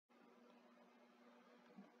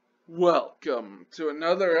Welcome to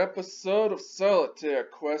another episode of Solitaire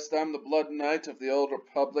Quest. I'm the Blood Knight of the Old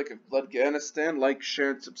Republic of Bloodganistan. Like,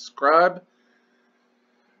 share, and subscribe.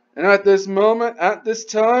 And at this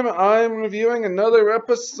time, I'm reviewing another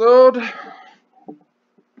episode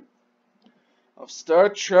of Star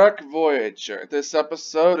Trek Voyager. This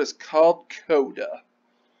episode is called Coda.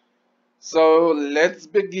 So, let's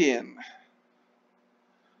begin.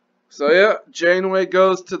 So yeah, Janeway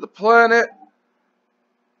goes to the planet.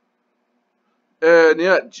 And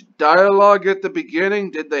yeah, dialogue at the beginning,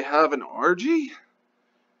 did they have an orgy?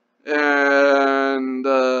 And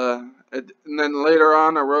then later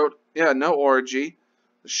on I wrote, yeah, no orgy.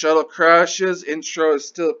 The shuttle crashes, intro is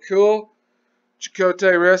still cool.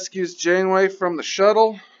 Chakotay rescues Janeway from the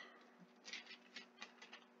shuttle.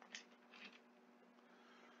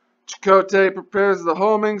 Chakotay prepares the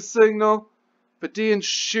homing signal. Vidians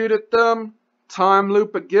shoot at them. Time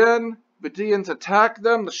loop again. Vidians attack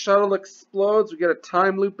them. The shuttle explodes. We get a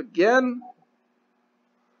time loop again.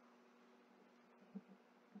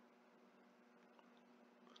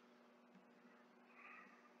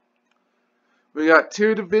 We got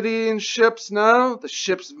two Vidian ships now. The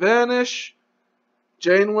ships vanish.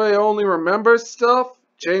 Janeway only remembers stuff.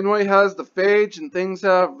 Janeway has the phage and things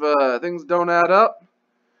don't add up.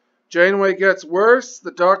 Janeway gets worse.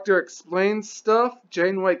 The doctor explains stuff.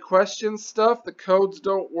 Janeway questions stuff. The codes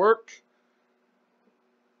don't work.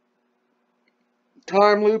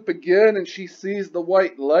 Time loop again, and she sees the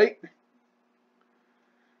white light.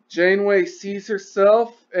 Janeway sees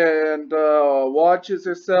herself and watches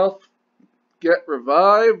herself get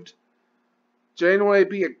revived. Janeway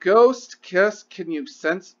be a ghost. Kes, can you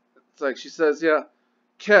sense? It's like she says, yeah.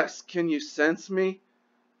 Kes, can you sense me?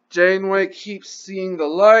 Janeway keeps seeing the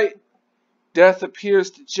light. Death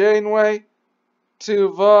appears to Janeway.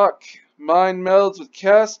 Tuvok. Mind melds with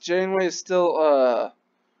Kes. Janeway is still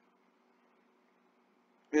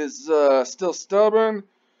stubborn.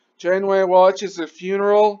 Janeway watches her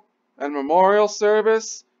funeral and memorial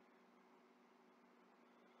service.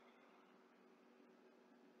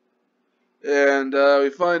 And we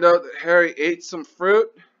find out that Harry ate some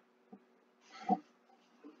fruit.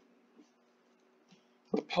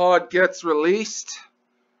 The pod gets released.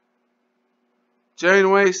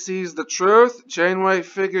 Janeway sees the truth. Janeway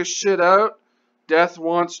figures shit out. Death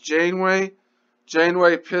wants Janeway.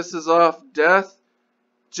 Janeway pisses off Death.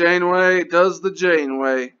 Janeway does the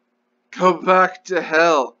Janeway. Go back to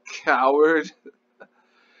hell, coward.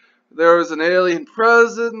 There was an alien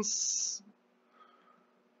presence.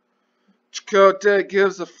 Chakotay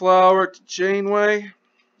gives a flower to Janeway.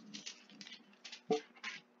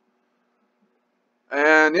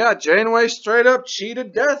 And yeah, Janeway straight up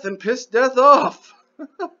cheated Death and pissed Death off.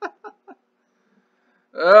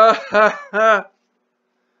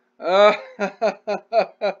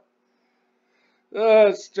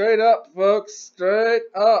 Straight up, folks. Straight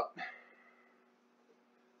up.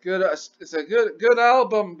 Good. It's a good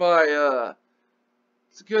album by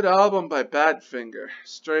It's a good album by Badfinger.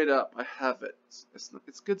 Straight up, I have it.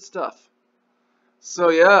 It's good stuff. So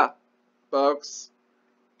yeah, folks.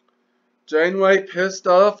 Janeway pissed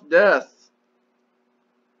off Death.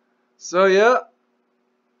 So yeah,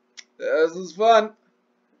 this is fun.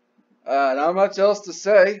 Not much else to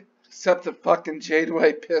say except that fucking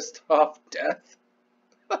Janeway pissed off Death.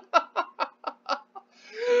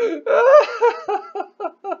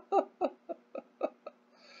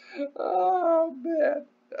 Oh man.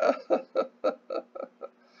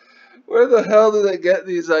 Where the hell do they get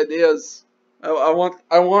these ideas? I want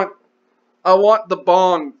the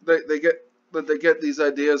bong that they get these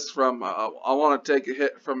ideas from. I want to take a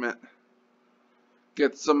hit from it.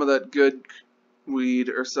 Get some of that good weed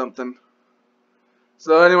or something.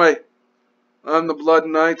 So anyway, I'm the Blood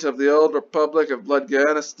Knight of the Old Republic of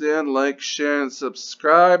Bloodganistan. Like, share, and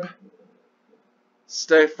subscribe.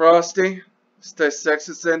 Stay frosty. Stay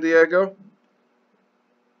sexy, San Diego.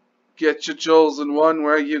 Get your jewels in one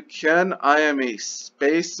where you can. I am a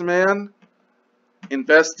spaceman.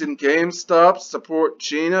 Invest in GameStop. Support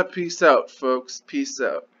Gina. Peace out, folks. Peace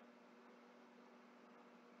out.